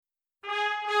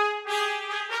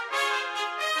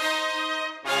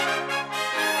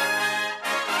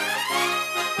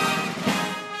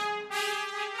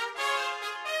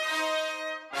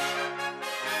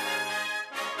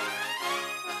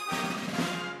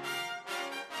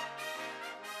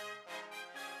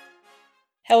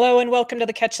Hello and welcome to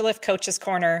the Catch a Lift Coaches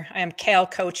Corner. I am CAL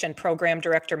coach and program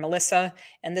director Melissa,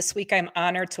 and this week I'm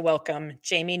honored to welcome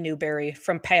Jamie Newberry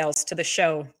from PALS to the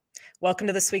show. Welcome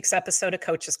to this week's episode of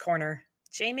Coaches Corner.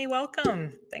 Jamie,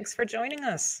 welcome. Thanks for joining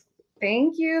us.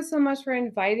 Thank you so much for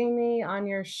inviting me on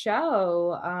your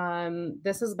show.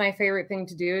 This is my favorite thing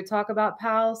to do, talk about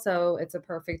PALS, so it's a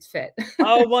perfect fit.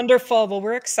 Oh, wonderful. Well,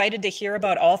 we're excited to hear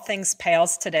about all things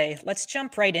PALS today. Let's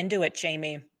jump right into it,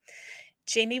 Jamie.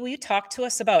 Jamie, will you talk to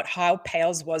us about how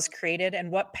PALS was created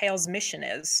and what PALS' mission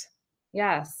is?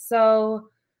 Yes. So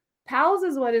PALS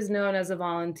is what is known as a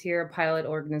volunteer pilot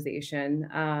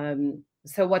organization.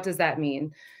 So what does that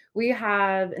mean? We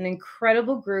have an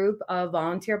incredible group of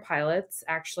volunteer pilots,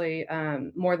 actually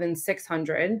more than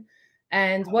 600.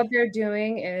 And what they're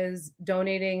doing is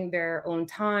donating their own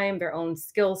time, their own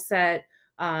skill set,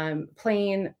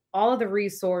 playing all of the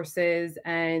resources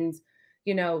and,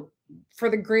 for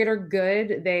the greater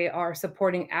good, they are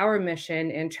supporting our mission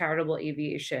in charitable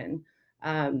aviation.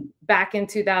 Back in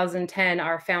 2010,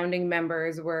 our founding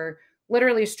members were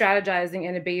literally strategizing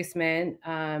in a basement,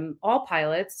 all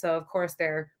pilots. So, of course,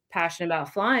 they're passionate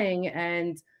about flying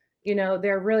and,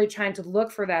 they're really trying to look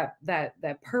for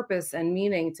that purpose and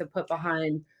meaning to put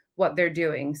behind what they're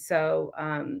doing. So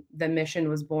the mission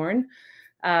was born.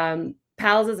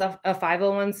 PALS is a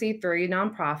 501c3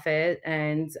 nonprofit,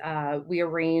 and we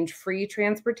arrange free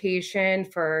transportation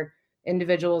for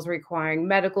individuals requiring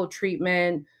medical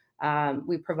treatment.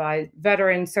 We provide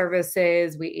veteran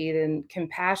services. We aid in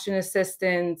compassion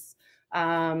assistance,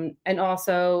 and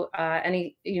also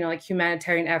any like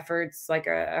humanitarian efforts like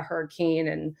a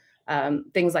hurricane and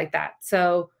things like that.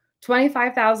 So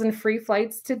 25,000 free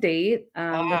flights to date.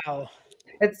 Wow.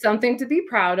 It's something to be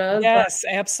proud of. Yes,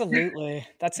 absolutely.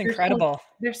 That's incredible.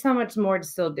 There's so much more to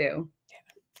still do.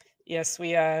 Yes,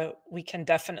 we can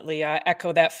definitely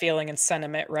echo that feeling and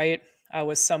sentiment, right?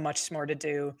 With so much more to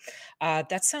do.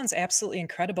 That sounds absolutely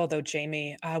incredible, though,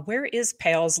 Jamie. Where is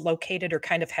PALS located or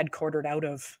kind of headquartered out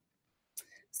of?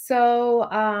 So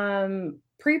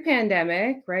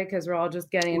pre-pandemic, right? Because we're all just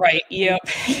getting right. Yep.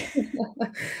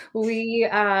 We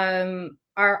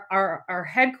our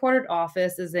headquartered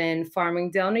office is in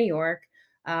Farmingdale, New York.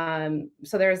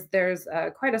 So there's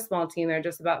quite a small team there,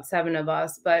 just about 7 of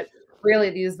us, but really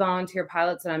these volunteer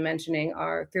pilots that I'm mentioning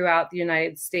are throughout the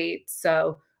United States.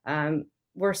 So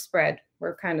we're spread.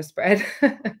 We're kind of spread.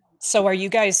 So are you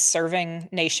guys serving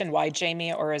nationwide,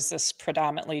 Jamie, or is this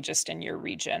predominantly just in your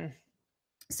region?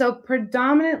 So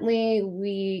predominantly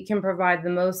we can provide the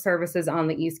most services on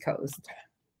the East Coast.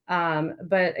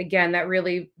 But again, that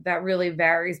really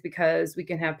varies because we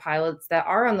can have pilots that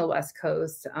are on the West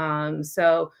Coast.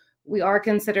 So we are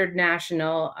considered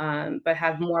national, but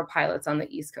have more pilots on the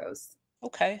East Coast.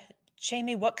 Okay.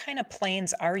 Jamie, what kind of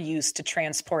planes are used to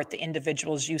transport the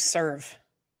individuals you serve?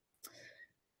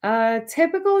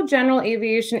 Typical general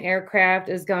aviation aircraft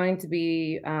is going to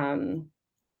be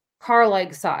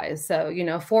car-like size. So,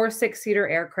 4 6-seater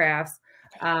aircrafts.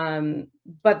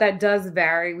 But that does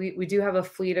vary. We do have a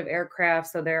fleet of aircraft.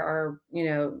 So there are,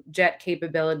 jet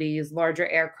capabilities, larger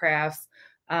aircrafts.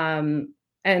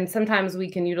 And sometimes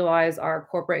we can utilize our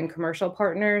corporate and commercial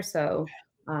partners. So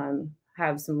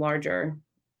have some larger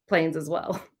planes as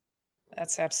well.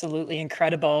 That's absolutely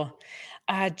incredible.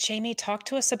 Jamie, talk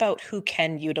to us about who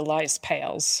can utilize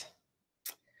PALS.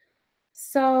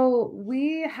 So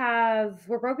we're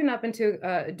broken up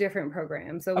into different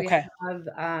programs. So we Okay. have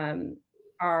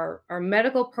our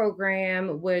medical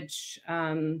program, which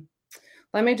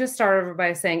let me just start over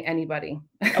by saying anybody.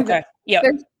 Okay. Yep.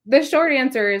 The short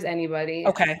answer is anybody.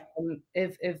 Okay.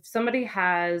 If somebody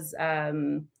has a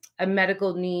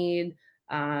medical need,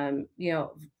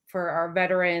 for our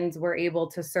veterans, we're able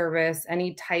to service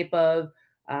any type of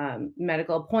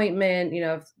medical appointment.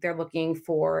 If they're looking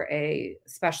for a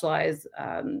specialized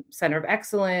center of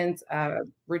excellence,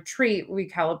 retreat,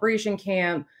 recalibration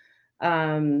camp.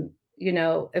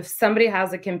 If somebody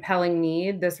has a compelling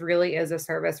need, this really is a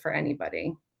service for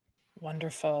anybody.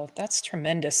 Wonderful. That's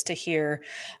tremendous to hear.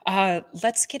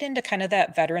 Let's get into kind of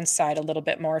that veteran side a little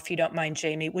bit more, if you don't mind,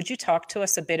 Jamie. Would you talk to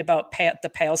us a bit about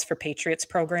the PALS for Patriots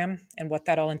program and what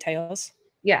that all entails?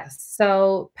 Yes.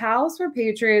 So PALS for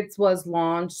Patriots was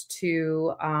launched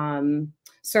to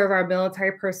serve our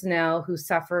military personnel who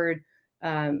suffered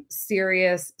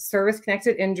serious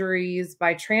service-connected injuries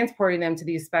by transporting them to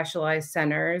these specialized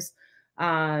centers.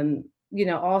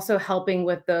 Also helping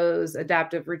with those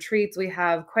adaptive retreats. We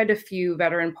have quite a few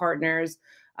veteran partners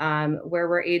where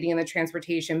we're aiding in the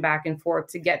transportation back and forth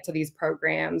to get to these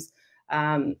programs.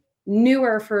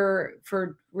 Newer for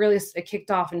really it kicked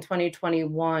off in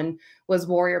 2021 was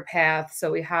Warrior Path.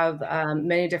 So we have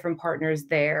many different partners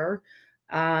there.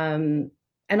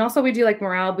 And also we do like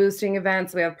morale boosting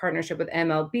events. We have partnership with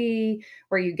MLB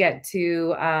where you get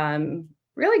to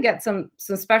really get some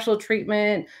special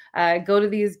treatment, go to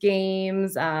these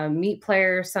games, meet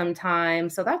players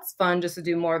sometimes. So that's fun just to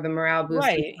do more of the morale boosting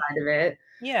Right. side of it.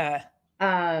 Yeah.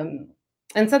 Um,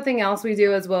 and something else we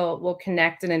do is we'll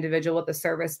connect an individual with a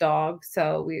service dog.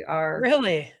 So we are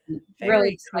Really? really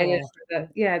Very excited cool. for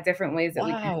the different ways that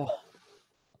we can. Wow.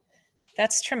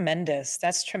 That's tremendous.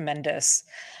 That's tremendous.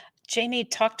 Jamie,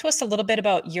 talk to us a little bit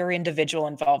about your individual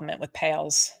involvement with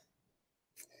PALS.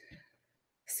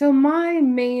 So my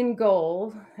main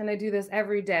goal, and I do this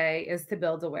every day, is to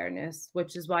build awareness,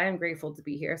 which is why I'm grateful to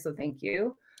be here. So thank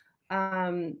you.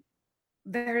 Um,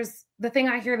 there's the thing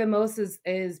I hear the most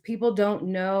is people don't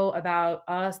know about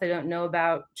us. They don't know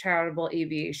about charitable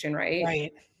aviation, right?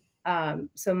 Right.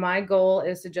 So my goal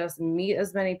is to just meet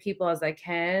as many people as I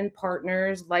can,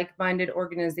 partners, like-minded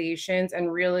organizations,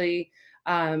 and really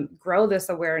grow this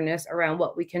awareness around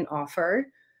what we can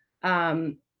offer.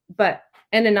 But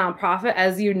in a nonprofit,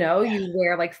 as you know, Yeah. you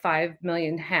wear like 5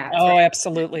 million hats, Oh, right?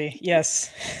 absolutely. Yes.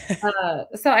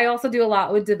 So I also do a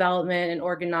lot with development and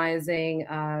organizing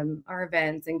our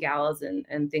events and galas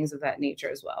and things of that nature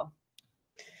as well.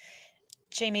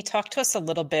 Jamie, talk to us a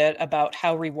little bit about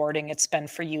how rewarding it's been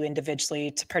for you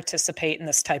individually to participate in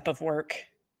this type of work.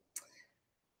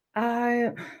 Uh,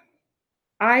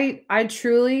 I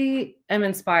truly am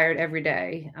inspired every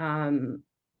day.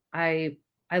 I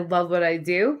I love what I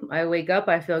do. I wake up,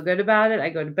 I feel good about it. I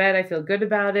go to bed, I feel good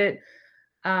about it.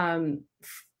 To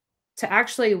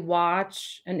actually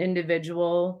watch an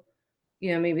individual,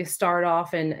 maybe start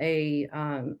off in a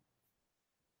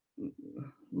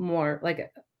more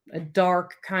like a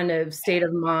dark kind of state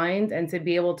of mind, and to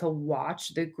be able to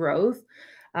watch the growth,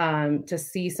 to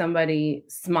see somebody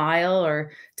smile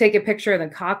or take a picture in the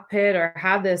cockpit or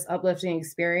have this uplifting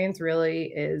experience really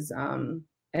is an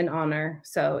honor.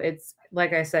 So it's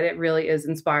like I said, it really is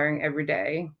inspiring every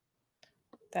day.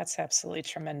 That's absolutely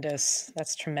tremendous.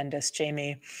 That's tremendous,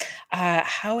 Jamie.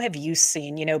 How have you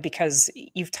seen, because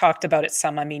you've talked about it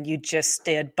some, I mean, you just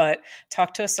did, but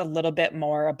talk to us a little bit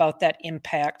more about that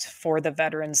impact for the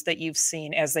veterans that you've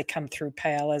seen as they come through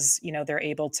PAL, as, they're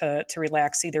able to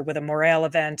relax either with a morale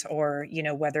event or,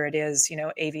 whether it is,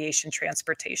 aviation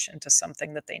transportation to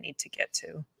something that they need to get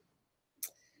to.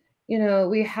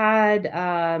 We had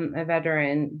a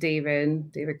veteran,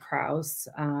 David Kraus.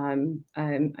 I'm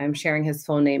sharing his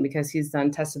full name because he's done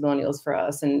testimonials for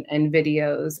us and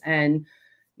videos. And,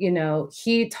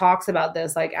 he talks about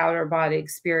this like outer body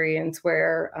experience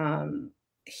where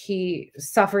he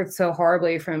suffered so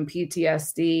horribly from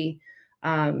PTSD.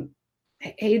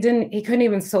 He couldn't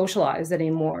even socialize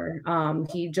anymore.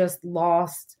 He just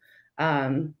lost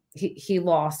he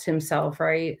lost himself,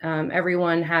 right?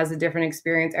 Everyone has a different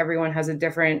experience. Everyone has a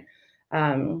different,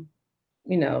 um,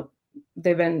 you know,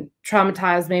 they've been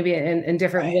traumatized maybe in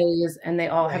different Right. ways, and they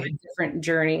all have Right. a different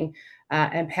journey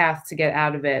and path to get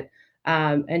out of it.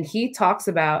 And he talks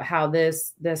about how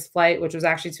this flight, which was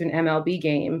actually to an MLB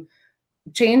game,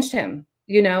 changed him.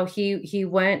 He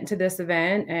went to this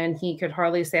event and he could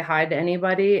hardly say hi to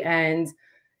anybody, and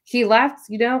he left,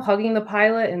 hugging the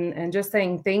pilot and just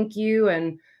saying thank you.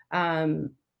 And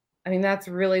I mean, that's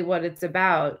really what it's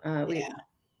about. We Yeah.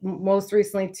 most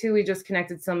recently too, we just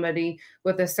connected somebody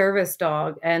with a service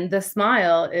dog, and the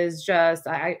smile is just,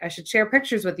 I should share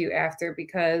pictures with you after,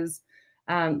 because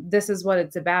this is what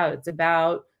it's about. It's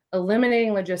about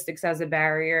eliminating logistics as a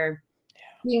barrier,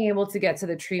 being able to get to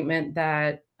the treatment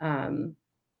that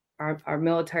our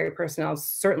military personnel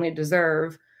certainly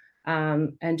deserve,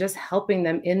 and just helping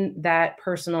them in that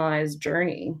personalized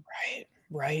journey. Right.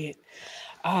 Right.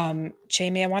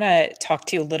 Jamie, I want to talk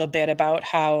to you a little bit about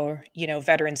how,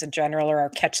 veterans in general or our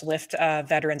catch lift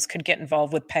veterans could get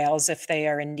involved with PALS if they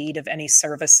are in need of any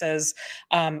services.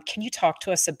 Can you talk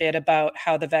to us a bit about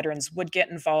how the veterans would get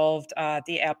involved,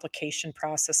 the application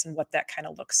process, and what that kind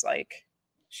of looks like?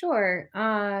 Sure.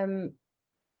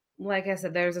 Like I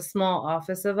said, there's a small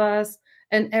office of us,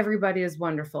 and everybody is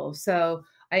wonderful. So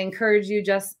I encourage you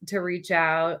just to reach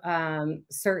out.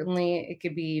 Certainly, it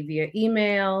could be via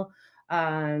email,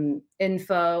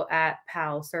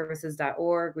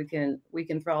 info@palservices.org. We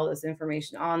can throw all this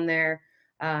information on there.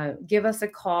 Give us a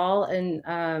call,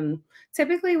 and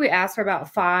typically we ask for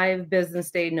about 5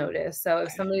 business day notice. So if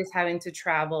Okay. somebody's having to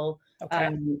travel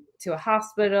Okay. to a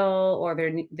hospital, or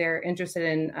they're interested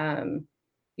in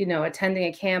attending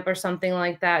a camp or something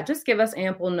like that, just give us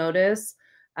ample notice.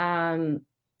 And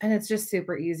it's just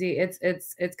super easy.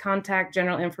 It's contact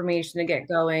general information to get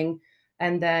going.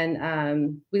 And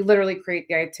then we literally create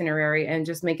the itinerary and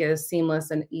just make it as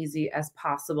seamless and easy as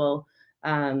possible.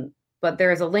 Um, But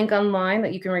there is a link online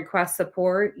that you can request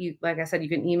support. Like I said, you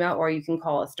can email or you can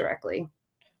call us directly.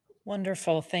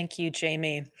 Wonderful. Thank you,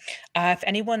 Jamie. If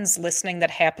anyone's listening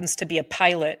that happens to be a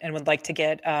pilot and would like to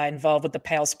get involved with the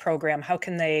PALS program, how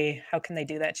can they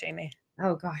do that, Jamie?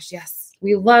 Oh gosh, yes.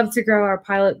 We love to grow our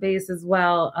pilot base as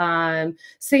well.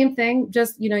 Same thing,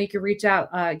 just, you can reach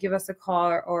out, give us a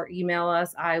call or email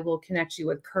us. I will connect you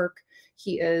with Kirk.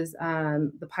 He is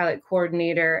the pilot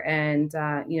coordinator and,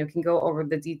 can go over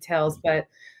the details, but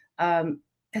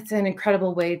it's an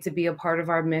incredible way to be a part of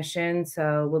our mission.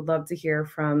 So would love to hear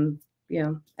from,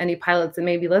 any pilots that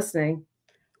may be listening.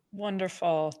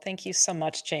 Wonderful. Thank you so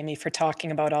much, Jamie, for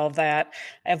talking about all of that.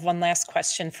 I have one last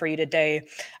question for you today.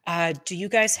 Do you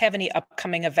guys have any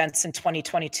upcoming events in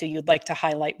 2022 you'd like to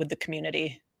highlight with the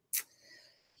community?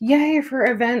 Yay for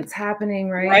events happening,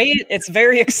 right? Right? It's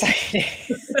very exciting.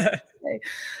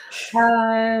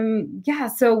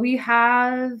 So we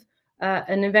have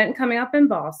an event coming up in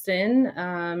Boston.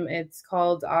 It's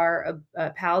called our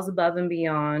PALS Above and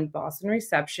Beyond Boston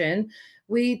Reception.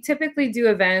 We typically do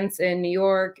events in New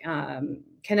York,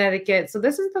 Connecticut. So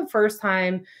this is the first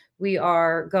time we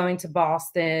are going to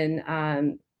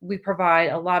Boston. We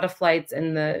provide a lot of flights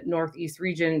in the Northeast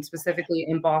region, specifically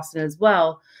in Boston as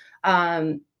well.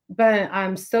 But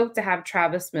I'm stoked to have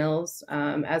Travis Mills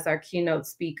as our keynote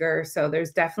speaker. So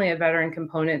there's definitely a veteran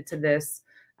component to this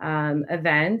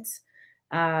event.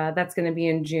 That's going to be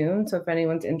in June. So if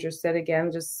anyone's interested,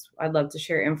 again, I'd love to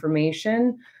share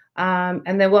information.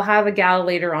 And then we'll have a gala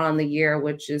later on in the year,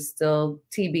 which is still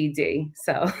TBD.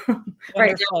 So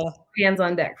right now, hands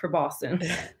on deck for Boston.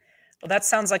 Well, that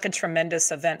sounds like a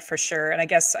tremendous event for sure. And I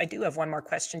guess I do have one more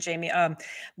question, Jamie.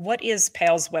 What is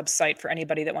PAL's website for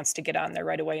anybody that wants to get on there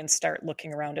right away and start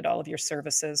looking around at all of your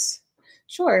services?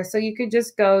 Sure. So you could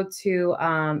just go to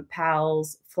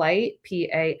PALS Flight,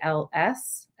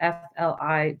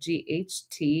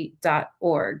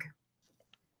 PALSFLIGHT.org.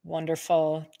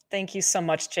 Wonderful. Thank you so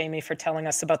much, Jamie, for telling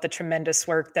us about the tremendous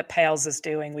work that PALS is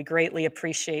doing. We greatly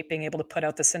appreciate being able to put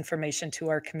out this information to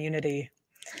our community.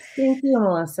 Thank you,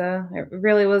 Melissa. It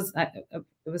really was. It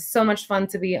was so much fun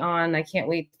to be on. I can't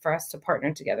wait for us to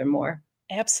partner together more.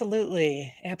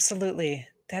 Absolutely. Absolutely.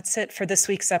 That's it for this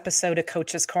week's episode of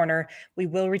Coach's Corner. We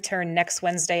will return next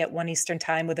Wednesday at 1 Eastern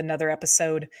Time with another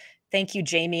episode. Thank you,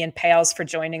 Jamie and PALS, for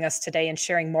joining us today and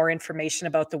sharing more information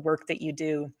about the work that you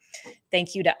do.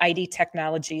 Thank you to ID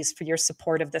Technologies for your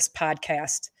support of this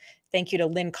podcast. Thank you to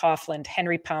Lynn Coughlin,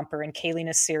 Henry Pomper, and Kaylee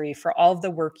Nasiri for all of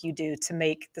the work you do to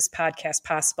make this podcast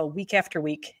possible week after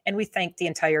week. And we thank the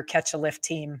entire Catch a Lift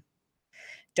team.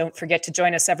 Don't forget to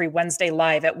join us every Wednesday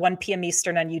live at 1 p.m.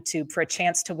 Eastern on YouTube for a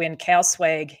chance to win Cal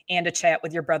Swag and a chat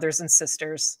with your brothers and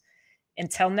sisters.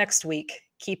 Until next week,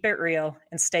 keep it real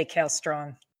and stay Cal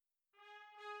strong.